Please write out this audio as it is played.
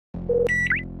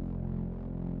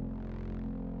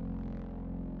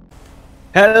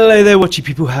Hello there, watchy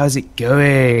people, how's it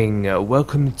going?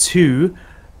 Welcome to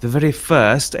the very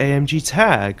first AMG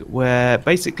Tag, where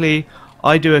basically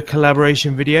I do a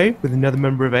collaboration video with another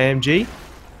member of AMG,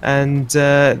 and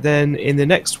then in the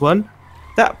next one,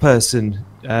 that person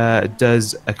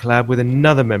does a collab with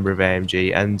another member of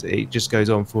AMG, and it just goes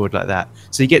on forward like that.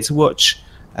 So you get to watch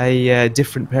a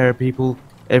different pair of people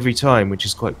every time, which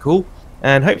is quite cool,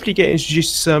 and hopefully get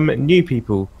introduced to some new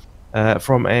people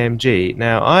from AMG.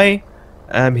 Now,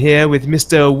 I'm here with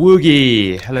Mr.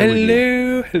 Awoogah. Hello,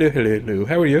 hello, hello, hello, hello.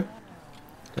 How are you?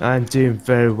 I'm doing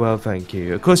very well, thank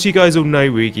you. Of course, you guys all know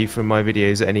Awoogah from my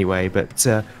videos anyway, but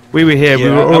we were here. Yeah,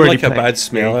 we were already I'm like a playing bad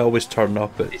smell. GTA. I always turn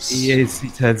up. He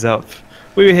turns up.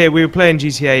 We were here. We were playing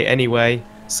GTA anyway,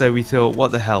 so we thought,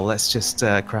 what the hell? Let's just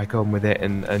crack on with it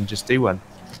and just do one.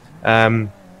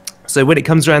 So when it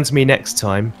comes around to me next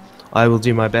time, I will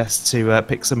do my best to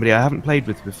pick somebody I haven't played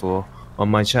with before on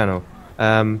my channel.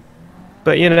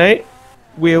 But you know,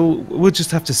 we'll just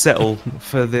have to settle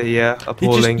for the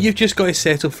appalling. You've just got to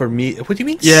settle for me. What do you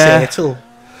mean settle?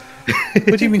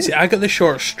 What do you mean? I got the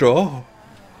short straw.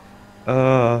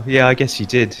 Yeah, I guess you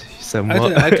did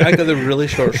somewhat. I got the really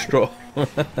short straw.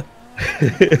 But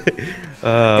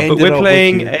we're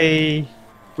playing a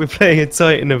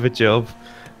titan of a job,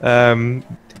 and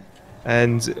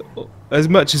as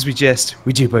much as we jest,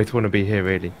 we do both want to be here,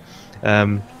 really.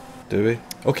 Do we?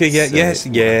 Okay, yeah, So,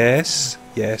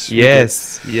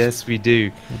 yes, we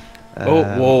do.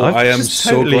 Whoa, I am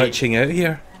so glitching out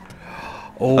here.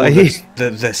 Oh,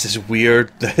 this is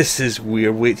weird. This is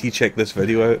weird. Wait till you check this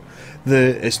video out.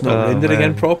 It's not rendering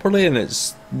in properly, and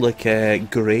it's like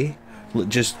grey,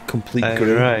 just complete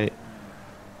grey. Right.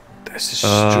 This is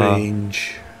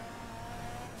strange.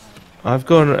 I've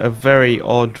gone a very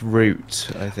odd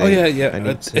route, I think. Oh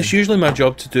yeah. It's usually my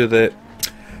job to do the.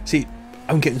 See,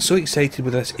 I'm getting so excited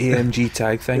with this AMG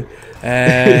tag thing.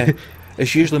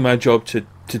 It's usually my job to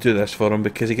do this for him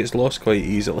because he gets lost quite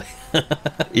easily.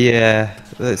 Yeah,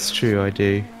 that's true. I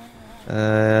do.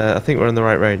 I think we're on the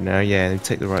right road now. Yeah,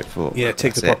 take the right foot. Yeah,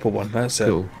 take the purple one. That's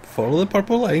cool. it. Follow the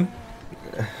purple line.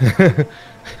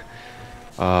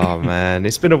 Oh man,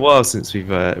 it's been a while since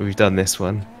we've done this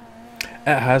one.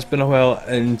 It has been a while,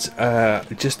 and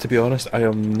just to be honest, I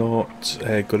am not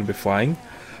going to be flying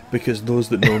because those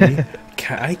that know me,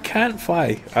 I can't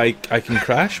fly. I can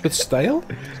crash with style.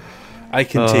 I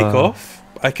can take off.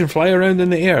 I can fly around in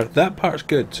the air. That part's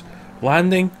good.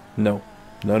 Landing, no,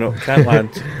 can't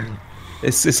land.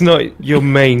 It's not your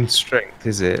main strength,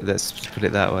 is it? Let's put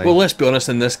it that way. Well, let's be honest.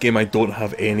 In this game, I don't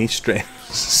have any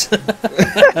strengths.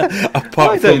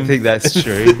 I don't think that's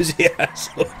true.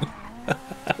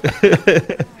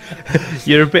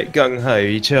 You're a bit gung ho.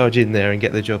 You charge in there and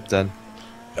get the job done.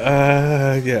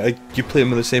 Yeah, you play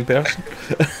with the same person.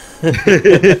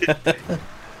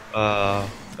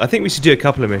 I think we should do a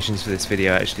couple of missions for this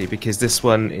video actually, because this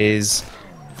one is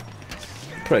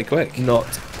pretty quick.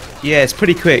 Yeah, it's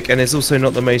pretty quick, and it's also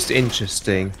not the most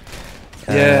interesting.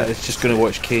 Yeah, it's just going to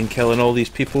watch Kaine killing all these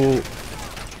people.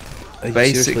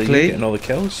 Basically, you getting all the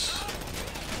kills.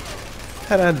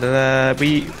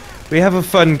 We have a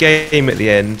fun game at the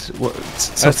end.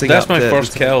 That's my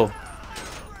first kill.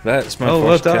 That's my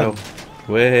first kill.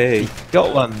 Way.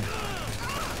 Got one.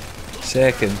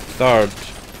 Second, third,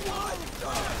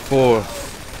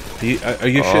 fourth. Are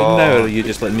you shooting now, or are you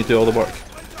just letting me do all the work?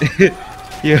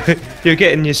 You're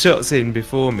getting your shots in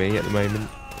before me at the moment.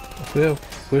 Well,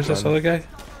 where's this other guy?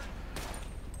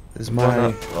 There's one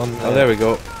up on oh, there we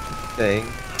go. Thing.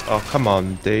 Oh, come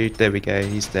on, dude. There we go.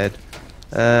 He's dead.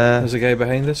 There's a guy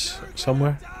behind us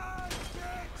somewhere.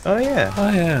 Oh yeah.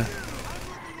 Oh yeah.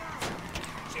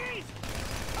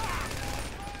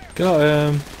 Got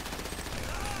him.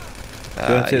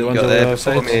 You got there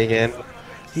before me again.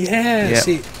 Yeah. Yep.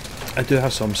 See, I do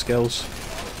have some skills.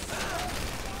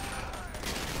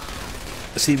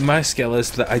 See, my skill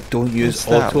is that I don't use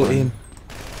auto aim.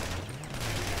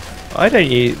 I don't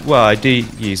use. Well, I do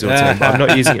use auto aim, but I'm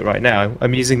not using it right now.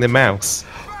 I'm using the mouse.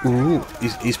 Ooh,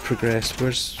 he's progressed.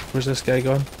 Where's this guy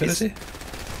gone? Where is he?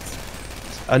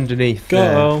 Underneath.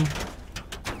 Got him.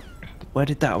 Where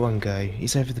did that one go?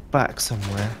 He's over the back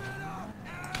somewhere.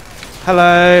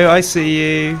 Hello, I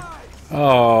see you.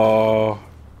 Oh.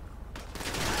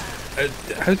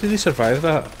 How did he survive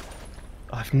that?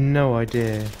 I've no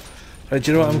idea. Right,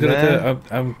 do you know what I'm gonna do?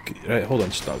 I'm right. Hold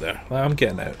on, stop there. I'm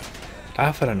getting out.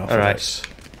 I've had enough of this.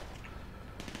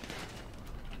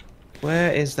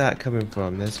 Where is that coming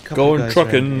from? There's a couple going guys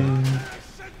trucking.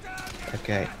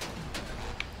 Okay.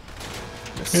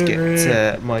 Let's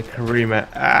get my Karima.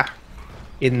 Ah.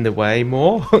 in the way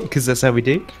more, because that's how we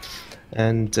do.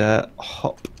 And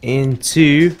hop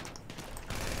into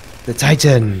the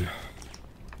Titan.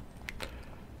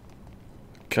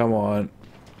 Come on.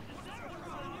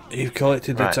 You've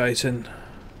collected the Titan.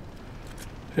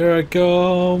 Here I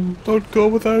come. Don't go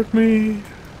without me.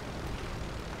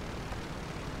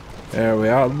 There we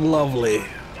are. Lovely.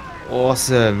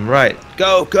 Awesome. Right.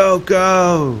 Go, go,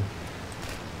 go.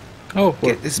 Oh,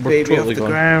 get this baby off the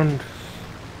ground.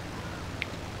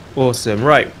 Awesome.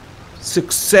 Right.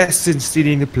 Success in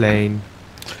stealing the plane.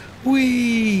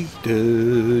 Whee!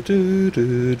 Do, do,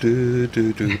 do, do,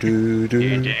 do, do,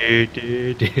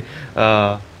 do, do.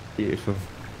 Ah, beautiful.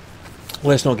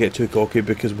 Let's not get too cocky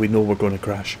because we know we're going to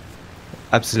crash.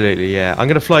 Absolutely, yeah. I'm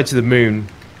going to fly to the moon.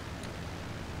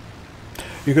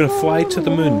 You're going to fly to the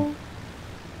moon?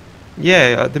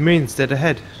 Yeah, the moon's dead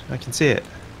ahead. I can see it.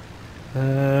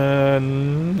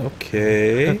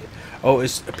 Okay. Oh,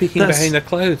 it's peeking behind a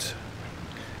cloud.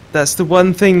 That's the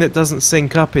one thing that doesn't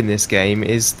sync up in this game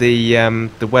is the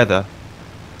weather.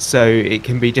 So it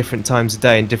can be different times of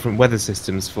day and different weather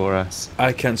systems for us.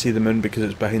 I can't see the moon because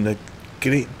it's behind the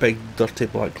great big dirty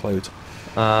black cloud.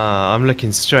 I'm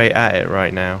looking straight at it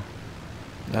right now.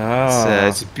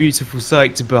 It's a beautiful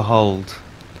sight to behold.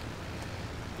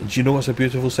 Do you know what's a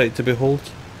beautiful sight to behold?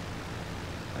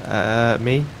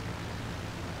 Me?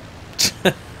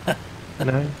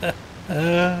 No?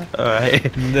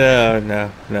 Alright.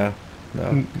 No.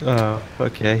 Oh,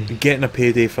 okay. Getting a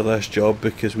payday for this job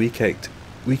because we kicked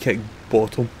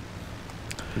bottom.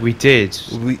 We did.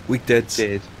 We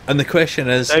did. And the question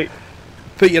is,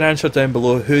 put your answer down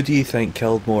below. Who do you think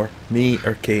killed more, me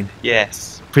or Kaine?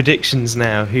 Yes. Predictions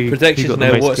now. Predictions who got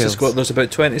now. the most What's kills? the score? There's about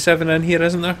 27 in here,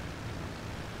 isn't there?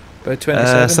 About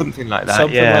 27. Something like that.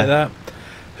 Something like that.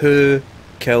 Who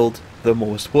killed the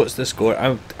most? What's the score?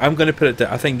 I'm going to put it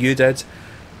down. I think you did.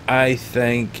 I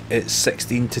think it's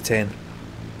 16 to 10.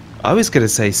 I was going to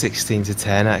say 16 to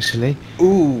 10 actually.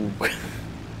 Ooh.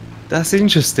 That's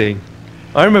interesting.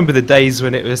 I remember the days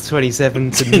when it was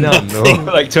 27 to none or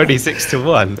like 26 to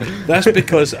 1. That's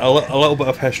because a little bit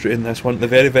of history in this one. The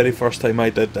very first time I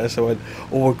did this, I went,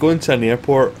 oh, we're going to an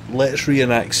airport, let's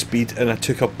reenact Speed, and I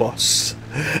took a bus.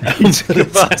 You took a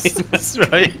bus, that's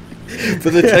right. By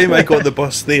the time I got the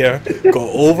bus there, got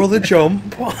over the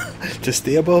jump to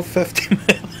stay above 50 miles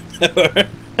an hour,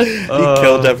 he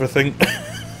killed everything.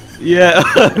 Yeah,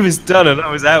 I was done and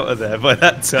I was out of there by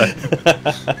that time.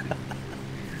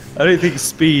 I don't think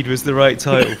Speed was the right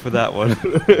title for that one.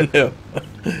 No.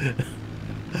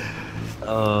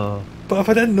 But if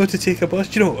I didn't know to take a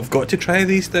bus, you know, I've got to try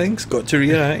these things, got to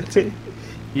reenact.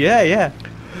 Yeah.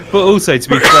 But also, to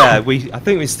be fair, I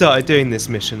think we started doing this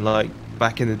mission like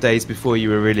back in the days before you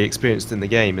were really experienced in the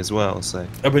game as well. So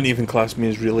I wouldn't even class me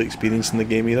as really experienced in the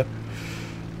game either.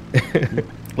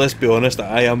 Let's be honest,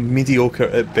 I am mediocre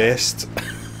at best.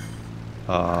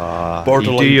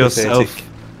 Borderline pathetic.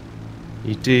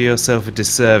 You do yourself a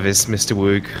disservice, Mr.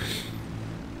 Woog.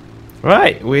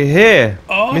 Right, we're here.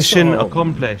 Awesome. Mission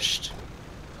accomplished.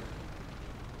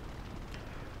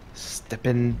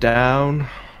 Stepping down.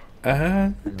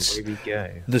 And away we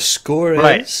go. The score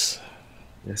is...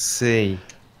 Let's see.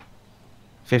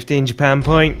 15 Japan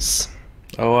points.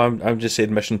 Oh, I'm just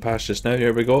saying mission pass just now.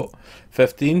 Here we go.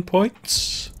 15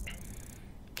 points.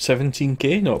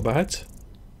 17k, not bad.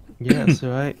 Yeah, that's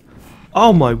alright.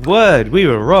 Oh my word, we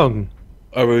were wrong.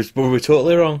 Were we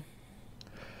totally wrong?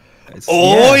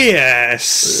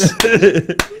 Yes!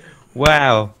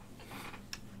 Wow.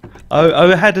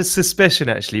 I had a suspicion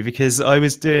actually because I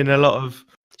was doing a lot of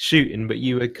shooting, but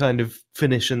you were kind of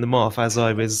finishing them off as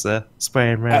I was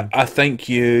spraying around. I think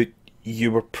you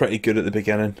were pretty good at the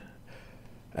beginning,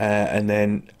 and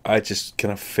then I just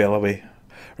kind of fell away.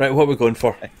 Right, what are we going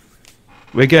for?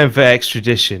 We're going for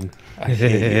extradition. I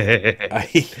hate you. I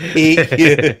hate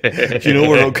you. You know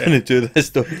we're not going to do this,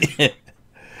 don't you?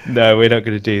 No, we're not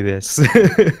going to do this.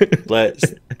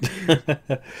 Let's.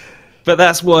 But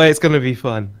that's why it's going to be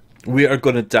fun. We are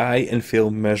going to die and fail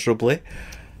miserably.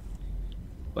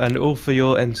 And all for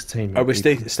your entertainment. Are we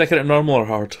sticking at normal or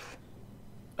hard?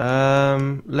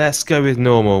 Let's go with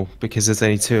normal because there's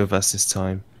only 2 of us this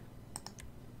time.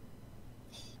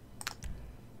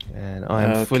 And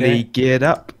I'm fully geared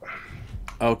up.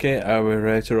 Okay, are we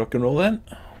ready to rock and roll then?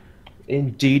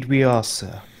 Indeed we are,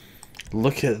 sir.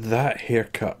 Look at that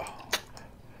haircut.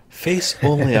 Face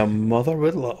only a mother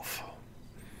would love.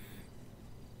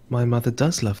 My mother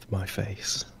does love my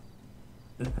face.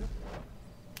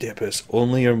 Yeah, but it's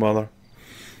only your mother.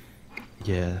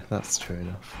 Yeah, that's true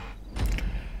enough.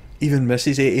 Even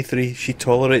Mrs. 83, she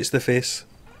tolerates the face.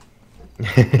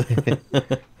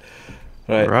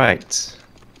 Right.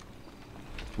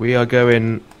 We are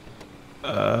going.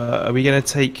 Are we going to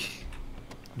take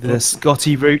the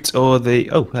Scotty route or the?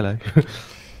 Oh, hello.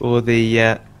 Or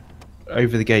the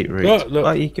over the gate route? Look.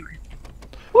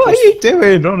 What are you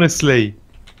doing? Honestly,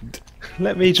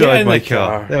 let me drive my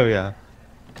car. There we are.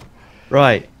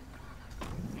 Right.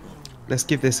 Let's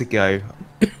give this a go.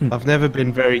 I've never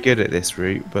been very good at this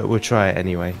route, but we'll try it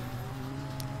anyway.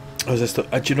 Oh, is this do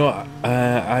you know what?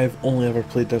 I've only ever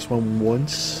played this one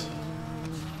once.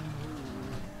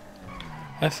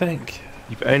 I think.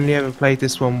 You've only ever played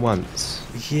this one once?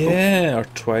 Yeah, or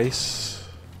twice.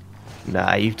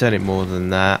 Nah, you've done it more than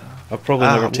that. I've probably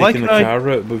never taken the car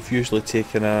route. We've usually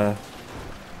taken a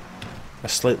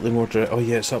slightly more direct. Oh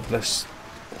yeah, it's up this.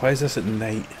 Why is this at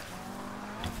night?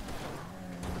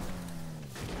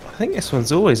 I think this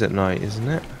one's always at night, isn't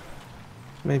it?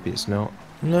 Maybe it's not.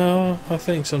 No, I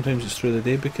think sometimes it's through the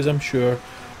day because I'm sure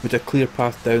with a clear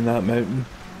path down that mountain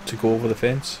to go over the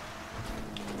fence.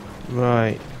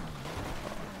 Right.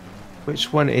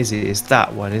 Which one is it? It's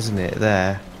that one, isn't it?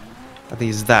 There. I think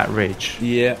it's that ridge.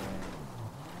 Yeah.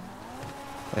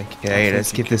 Okay,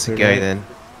 let's give this a go then.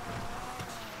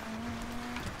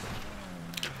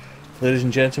 Ladies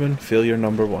and gentlemen, failure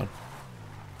number 1.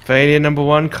 Failure number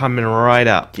 1 coming right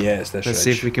up. Yeah, it's this Let's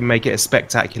ridge. see if we can make it a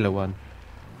spectacular one.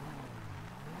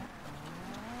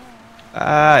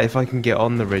 If I can get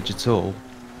on the ridge at all.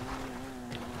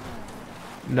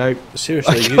 Nope.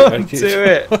 Seriously, I can't do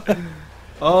it.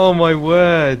 Oh my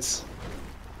words.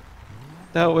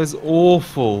 That was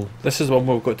awful. This is the one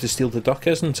where we've got to steal the duck,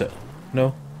 isn't it?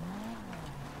 No?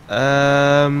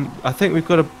 I think we've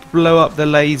got to blow up the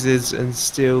lasers and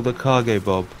steal the cargo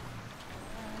bob.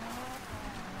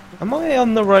 Am I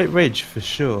on the right ridge for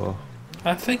sure?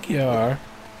 I think you are.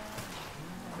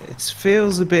 It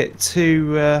feels a bit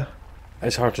too...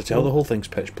 It's hard to tell, the whole thing's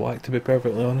pitch black to be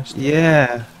perfectly honest.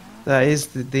 Yeah, that is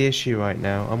the issue right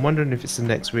now. I'm wondering if it's the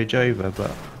next ridge over,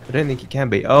 but I don't think it can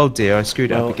be. Oh dear, I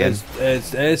screwed up again.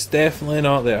 It's definitely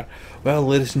not there. Well,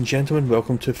 ladies and gentlemen,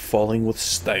 welcome to Falling with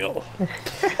Style.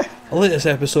 A latest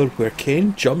episode where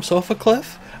Kaine jumps off a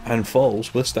cliff and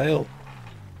falls with style.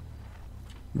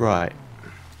 Right.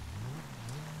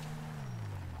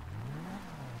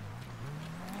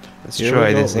 Let's Here try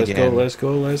we go. this again. Let's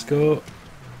go.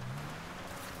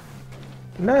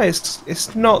 No,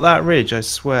 it's not that ridge, I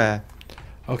swear.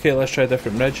 Okay, let's try a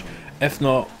different ridge. If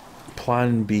not,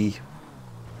 plan B.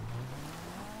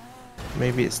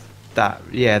 Maybe it's that.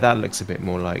 Yeah, that looks a bit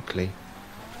more likely.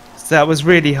 So that was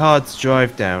really hard to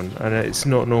drive down, and it's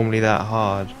not normally that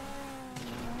hard.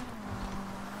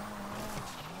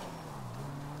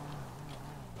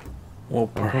 Well,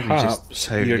 perhaps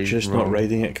you're just not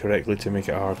riding it correctly to make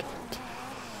it hard.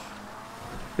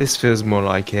 This feels more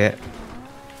like it.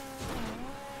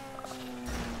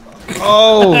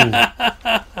 Oh!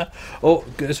 Oh,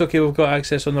 it's okay, we've got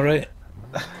access on the right.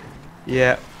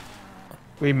 Yeah.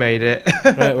 We made it.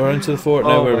 Right, we're into the fort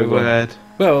now. Oh Where my we going? word.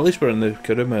 Well, at least we're in the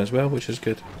Kuruma as well, which is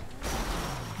good.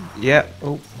 Yeah.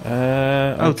 Oh.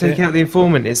 Okay. Take out the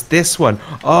informant. It's this one.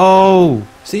 Oh!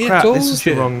 See, crap, I told this was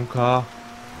you. the wrong car.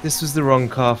 This was the wrong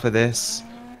car for this.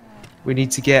 We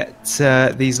need to get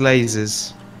these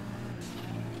lasers.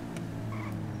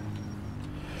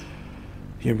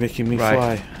 You're making me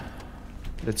Right. fly.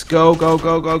 Let's go, go,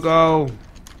 go, go, go!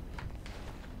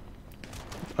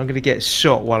 I'm gonna get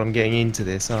shot while I'm getting into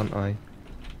this, aren't I?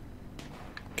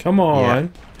 Come on. Yeah.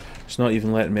 It's not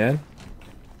even letting me in.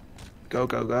 Go,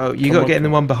 go, go. You Come gotta on, get in the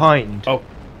one behind. Oh.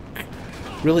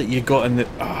 Really? You got in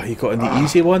the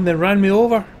easy one, then ran me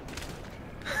over?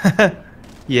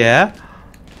 Yeah?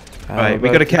 Right, we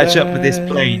gotta catch up with this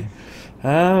plane.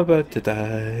 I'm about to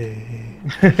die.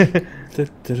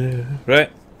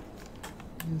 Right.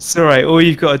 It's alright, all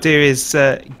you've got to do is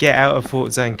get out of Fort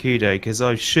Zancudo, because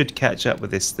I should catch up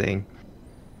with this thing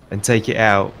and take it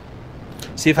out.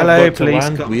 See if Hello, I've got to police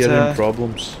land, we are copter. in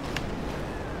problems.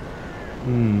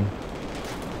 Hmm.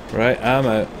 Right, I'm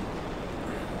out.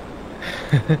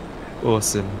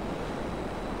 Awesome.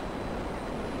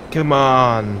 Come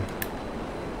on.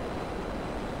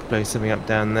 Blow something up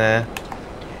down there.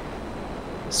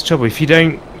 It's the trouble, if you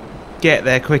don't get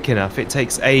there quick enough, it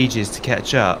takes ages to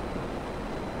catch up.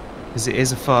 Because it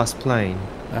is a fast plane.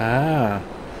 Ah.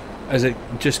 Is it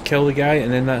just kill the guy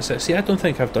and then that's it? See, I don't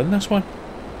think I've done this one.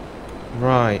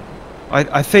 Right.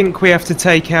 I think we have to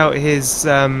take out his,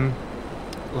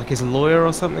 like his lawyer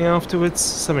or something afterwards.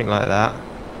 Something like that.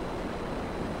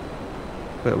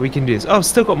 But we can do this. Oh, I've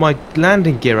still got my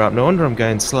landing gear up. No wonder I'm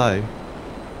going slow.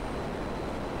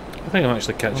 I think I'm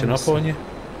actually catching up on you.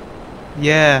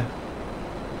 Yeah.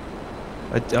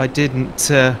 I didn't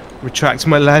retract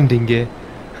my landing gear.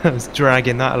 I was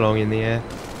dragging that along in the air.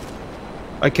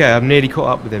 Okay, I'm nearly caught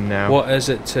up with him now. What is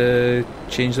it to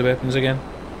change the weapons again?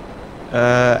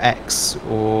 X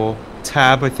or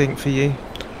tab, I think, for you.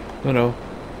 No.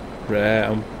 Right,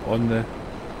 I'm on the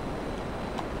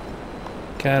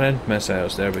cannon.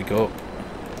 Missiles, there we go.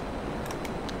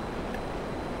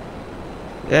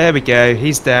 There we go,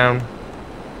 he's down.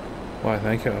 Why,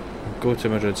 thank you. Go to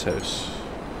Madrid's house.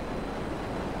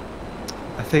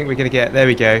 I think we're going to get, there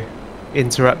we go,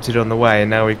 interrupted on the way, and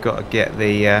now we've got to get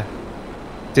the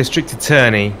district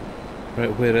attorney.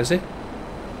 Right, where is he?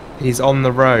 He's on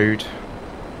the road.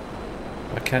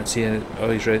 I can't see any. Oh,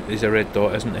 he's red. He's a red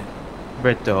dot, isn't he?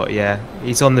 Red dot, yeah.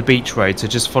 He's on the beach road, so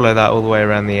just follow that all the way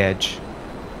around the edge.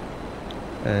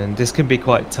 And this can be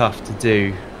quite tough to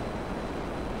do.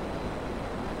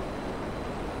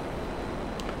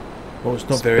 Well, it's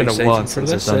not It's very been a exciting while for since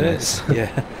this. I've done Is this. it?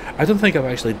 Yeah, I don't think I've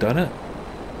actually done it.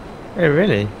 Oh,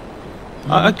 really?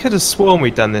 I could have sworn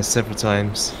we'd done this several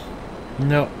times.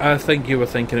 No, I think you were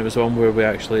thinking it was one where we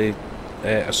actually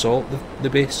assault the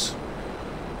base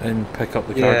and pick up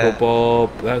the cargo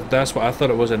bob. That's what I thought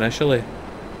it was initially.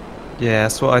 Yeah,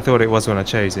 that's what I thought it was when I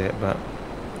chose it, but...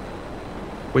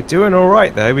 We're doing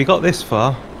alright though, we got this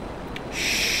far.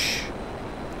 Shh.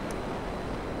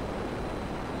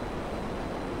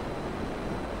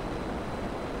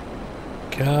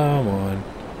 Come on.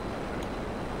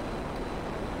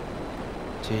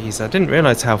 Jeez, I didn't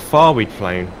realise how far we'd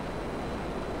flown.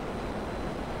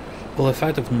 Well, if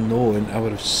I'd have known, I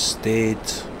would have stayed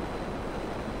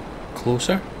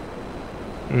closer.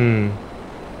 Hmm.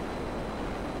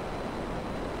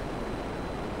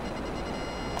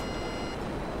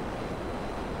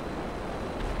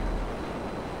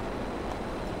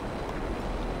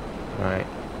 Right.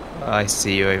 I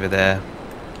see you over there.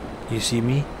 You see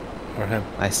me? Or him?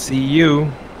 I see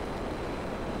you.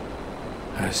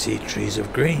 I see trees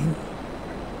of green.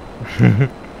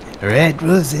 Red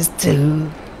roses too.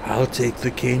 I'll take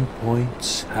the Kaine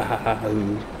points. Ha ha ha ha.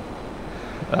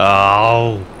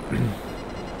 Oh.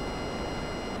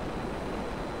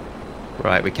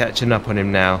 Right, we're catching up on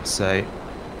him now, so...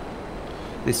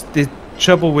 The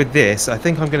trouble with this, I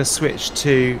think I'm going to switch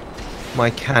to my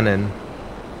cannon.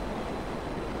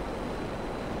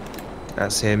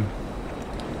 That's him.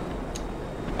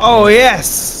 Oh,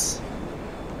 yes!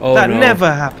 Oh, that no.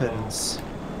 never happens.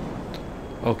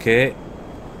 Okay.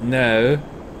 Now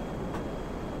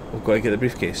we've got to get the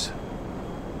briefcase.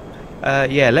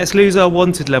 Yeah, let's lose our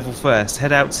wanted level first.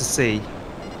 Head out to sea.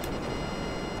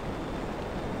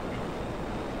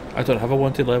 I don't have a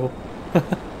wanted level.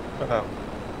 Oh.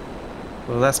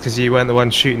 Well, that's because you weren't the one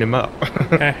shooting him up.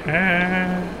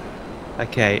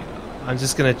 Okay, I'm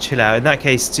just going to chill out. In that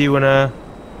case, do you want to...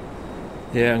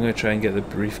 Yeah, I'm going to try and get the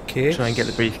briefcase. Try and get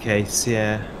the briefcase,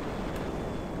 yeah.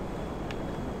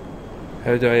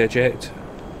 How do I eject?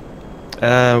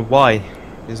 Y,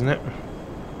 isn't it?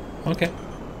 Okay.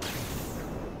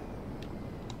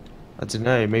 I don't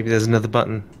know, maybe there's another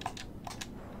button.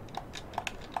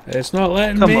 It's not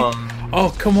letting Come me. on.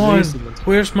 Oh, come on. Losing it.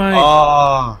 Where's my...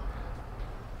 Ah.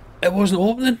 It wasn't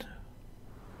opening.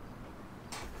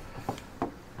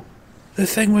 The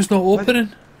thing was not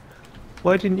opening.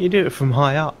 Why didn't you do it from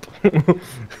high up?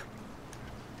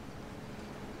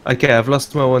 Okay, I've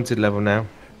lost my wanted level now.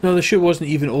 No, the chute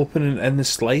wasn't even opening in the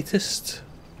slightest.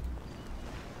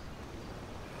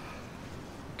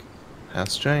 How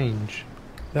strange.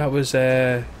 That was,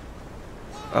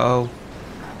 Oh.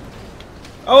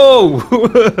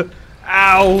 Oh!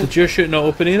 Ow! Did your chute not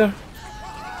open either?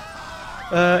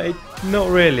 Not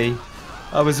really.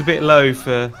 I was a bit low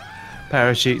for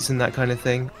parachutes and that kind of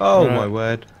thing. Oh Right. my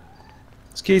word.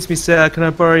 Excuse me, sir, can I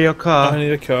borrow your car? I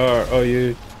need a car. Oh,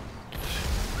 you...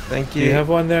 Thank Do you. you have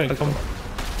one there? Okay. Come.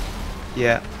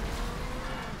 Yeah.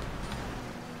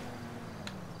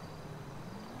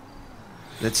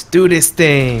 Let's do this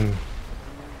thing.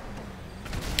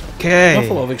 Okay.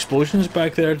 Awful lot of explosions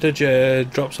back there. Did you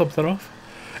drop something off?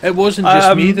 It wasn't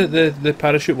just me that the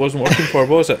parachute wasn't working for,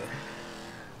 was it?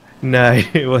 No,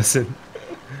 it wasn't.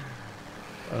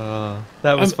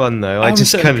 That was fun though. I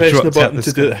just sitting kind of pressing dropped out the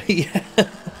to do sky. that.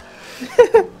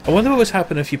 Yeah. I wonder what was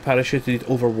happening if you parachuted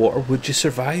over water. Would you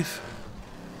survive?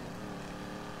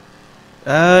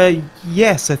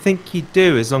 Yes, I think you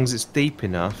do as long as it's deep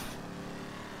enough.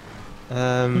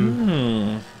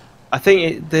 I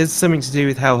think there's something to do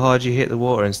with how hard you hit the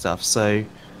water and stuff. So,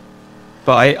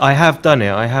 but I have done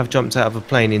it. I have jumped out of a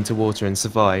plane into water and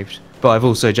survived. But I've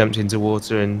also jumped into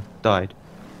water and died.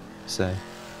 So.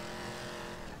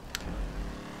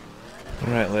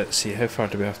 Right, let's see. How far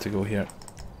do we have to go here?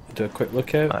 Do a quick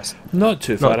look out. Nice. Not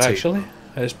too far, Not too actually.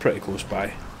 It's pretty close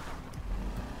by.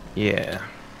 Yeah.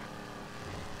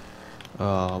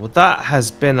 Oh, well, that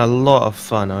has been a lot of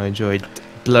fun. I enjoyed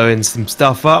blowing some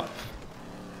stuff up.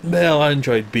 Well, I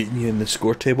enjoyed beating you in the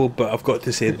score table, but I've got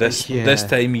to say this Yeah.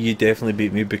 time you definitely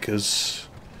beat me because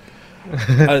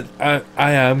I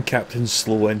am Captain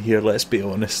Slow in here. Let's be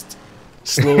honest,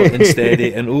 slow and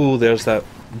steady, and oh, there's that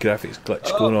graphics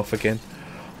glitch going off again.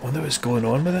 I wonder what's going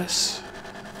on with this.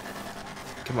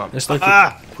 Come on. It's like,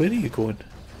 where are you going?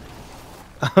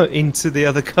 Into the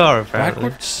other car, apparently.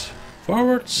 Backwards,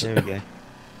 forwards. There we go.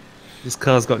 This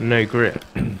car's got no grip.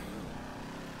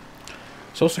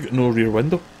 It's also got no rear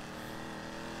window.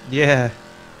 Yeah.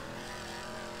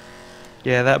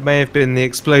 Yeah, that may have been the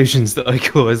explosions that I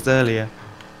caused earlier.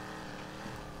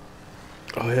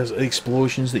 Oh, there's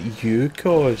explosions that you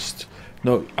caused.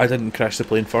 No, I didn't crash the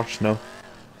plane first. No.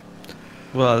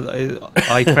 Well,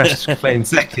 I crashed the plane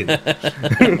second.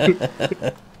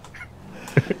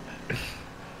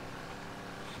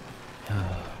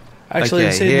 Actually,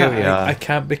 Okay, saying here that, we are. I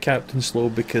can't be Captain Slow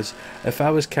because if I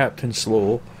was Captain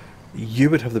Slow, you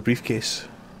would have the briefcase.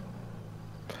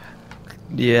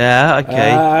 Yeah,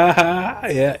 okay.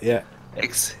 Yeah.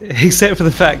 Except for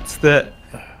the fact that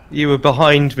you were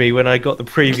behind me when I got the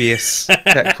previous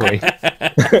checkpoint.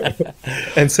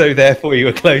 And so therefore you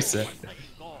were closer.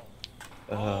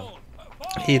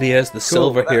 Here he is, the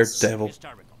silver-haired that's- devil.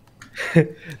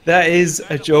 That is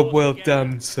a job well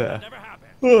done, sir.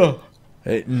 Oh.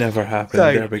 It never happened.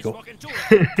 So- There we go.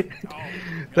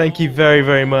 Thank you very,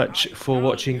 very much for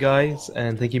watching, guys,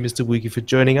 and thank you, Mr. Woogie, for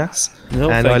joining us. No,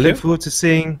 and thank I look you. forward to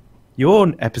seeing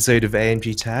your episode of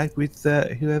AMG Tag with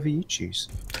whoever you choose.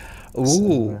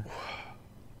 Ooh.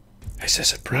 It's a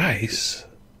surprise.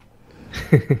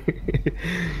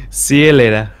 See you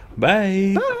later.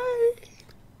 Bye. Bye.